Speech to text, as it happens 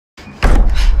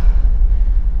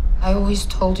I always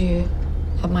told you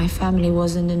that my family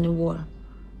wasn't in the war.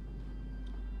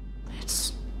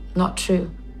 It's not true.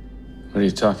 What are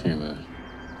you talking about?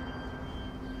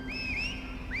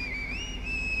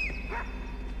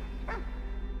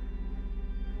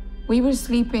 We were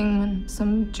sleeping when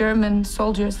some German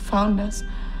soldiers found us.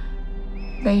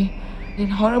 They did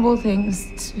horrible things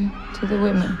to the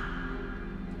women.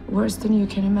 Worse than you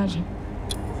can imagine.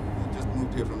 I just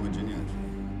moved here from Virginia.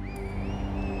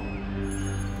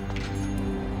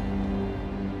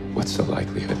 What's the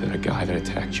likelihood that a guy that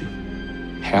attacked you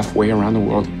halfway around the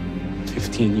world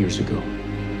 15 years ago,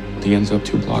 he ends up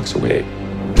 2 blocks away?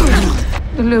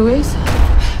 The Louis,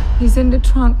 he's in the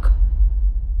trunk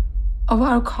of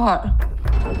our car.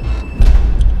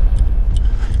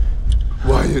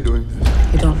 Why are you doing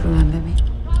this? You don't remember me?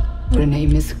 Your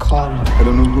name is Carl. I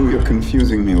don't know who you're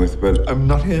confusing me with, but I'm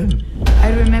not him.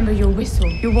 I remember your whistle.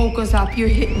 You woke us up, you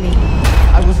hit me.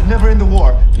 I was never in the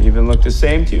war. He even looked the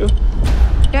same to you?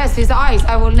 Yes, his eyes.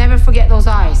 I will never forget those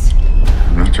eyes.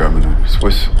 I'm not German, I'm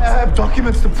Swiss. I have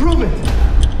documents to prove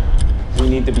it. We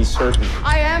need to be certain.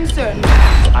 I am certain.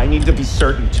 I need to be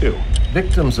certain, too.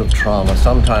 Victims of trauma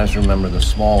sometimes remember the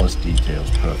smallest details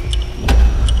perfectly.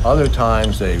 Other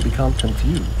times they become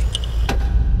confused.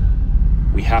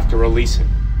 We have to release him.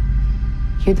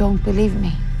 You don't believe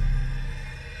me?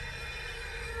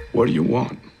 What do you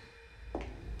want?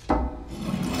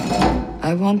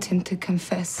 I want him to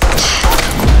confess.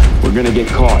 We're gonna get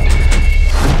caught.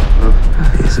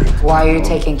 Easy. Why are you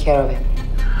taking care of him?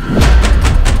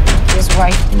 His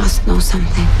wife must know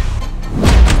something.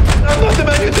 I'm not the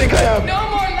man you think I am. No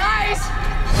more lies!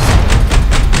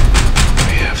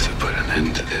 We have to put an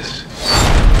end to this.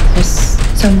 There's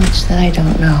so much that I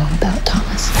don't know about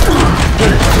Thomas.